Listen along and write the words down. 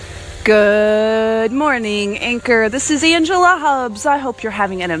Good morning, Anchor. This is Angela Hubbs. I hope you're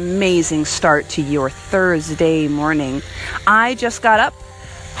having an amazing start to your Thursday morning. I just got up.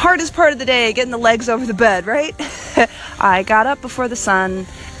 Hardest part of the day, getting the legs over the bed, right? I got up before the sun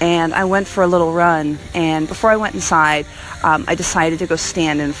and I went for a little run. And before I went inside, I decided to go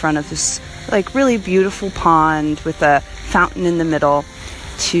stand in front of this really beautiful pond with a fountain in the middle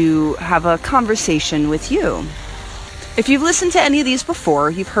to have a conversation with you. If you've listened to any of these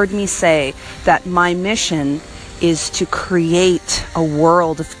before, you've heard me say that my mission is to create a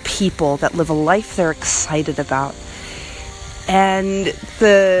world of people that live a life they're excited about. And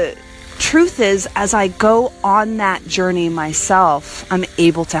the truth is, as I go on that journey myself, I'm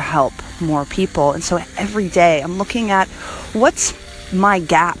able to help more people. And so every day I'm looking at what's my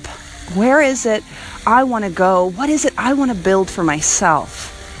gap? Where is it I want to go? What is it I want to build for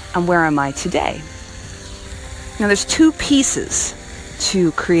myself? And where am I today? Now, there's two pieces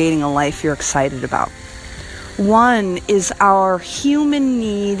to creating a life you're excited about. One is our human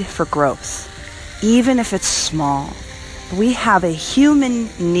need for growth, even if it's small. We have a human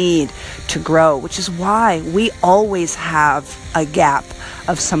need to grow, which is why we always have a gap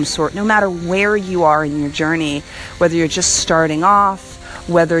of some sort, no matter where you are in your journey, whether you're just starting off,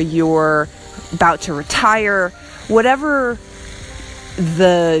 whether you're about to retire, whatever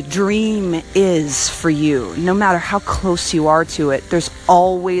the dream is for you, no matter how close you are to it, there's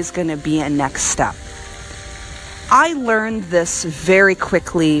always going to be a next step. I learned this very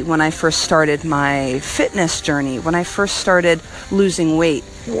quickly when I first started my fitness journey, when I first started losing weight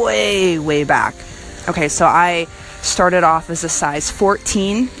way back. Okay, so I started off as a size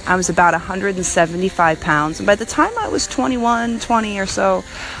 14. I was about 175 pounds. And by the time I was 20 or so,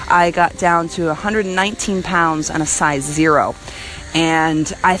 I got down to 119 pounds and a size 0.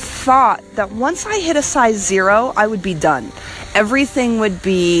 And I thought that once I hit a size 0, I would be done. Everything would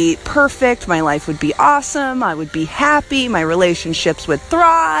be perfect. My life would be awesome. I would be happy. My relationships would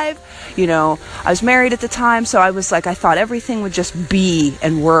thrive. I was married at the time, so I was I thought everything would just be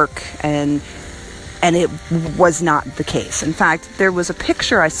and work, and it was not the case. In fact, there was a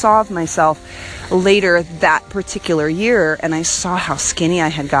picture I saw of myself later that particular year, and I saw how skinny I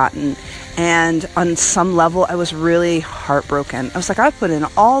had gotten. And on some level, I was really heartbroken. I was I put in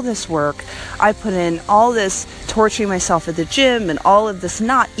all this work. I put in all this torturing myself at the gym and all of this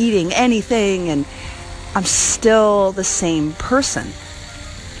not eating anything, and I'm still the same person.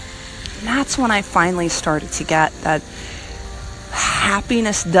 And that's when I finally started to get that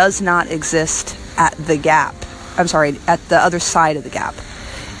happiness does not exist at the gap. At the other side of the gap.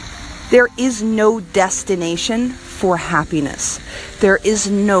 There is no destination for happiness. There is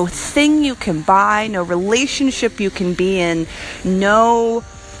no thing you can buy, no relationship you can be in, no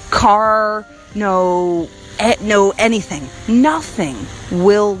car, no anything. Nothing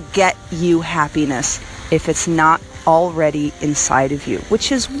will get you happiness if it's not already inside of you.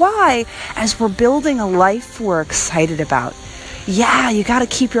 Which is why, as we're building a life we're excited about, you got to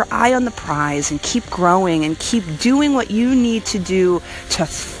keep your eye on the prize and keep growing and keep doing what you need to do to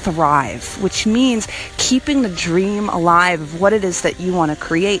thrive, which means keeping the dream alive of what it is that you want to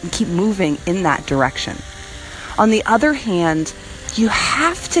create and keep moving in that direction. On the other hand, you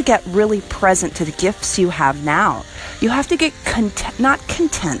have to get really present to the gifts you have now. You have to get not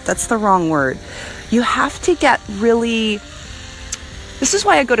content, that's the wrong word. You have to get really... This is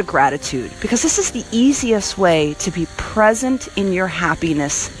why I go to gratitude, because this is the easiest way to be present in your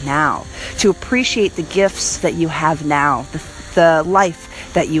happiness now, to appreciate the gifts that you have now, the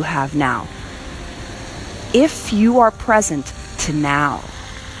life that you have now. If you are present to now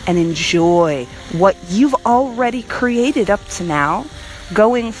and enjoy what you've already created up to now,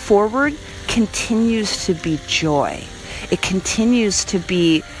 going forward continues to be joy. It continues to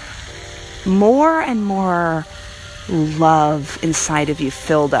be more and more love inside of you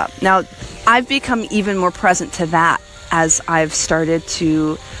filled up. Now, I've become even more present to that as I've started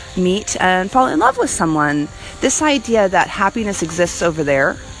to meet and fall in love with someone. This idea that happiness exists over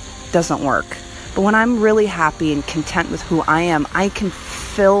there doesn't work. But when I'm really happy and content with who I am, I can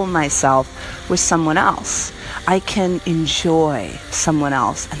fill myself with someone else. I can enjoy someone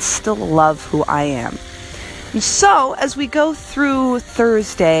else and still love who I am. And so, as we go through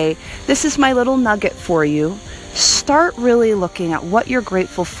Thursday, this is my little nugget for you. Start really looking at what you're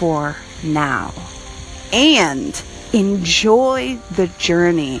grateful for now and enjoy the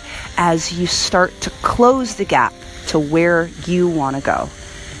journey as you start to close the gap to where you want to go.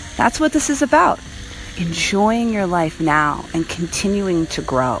 That's what this is about. Enjoying your life now and continuing to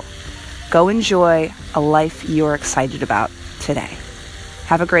grow. Go enjoy a life you're excited about today.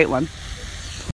 Have a great one.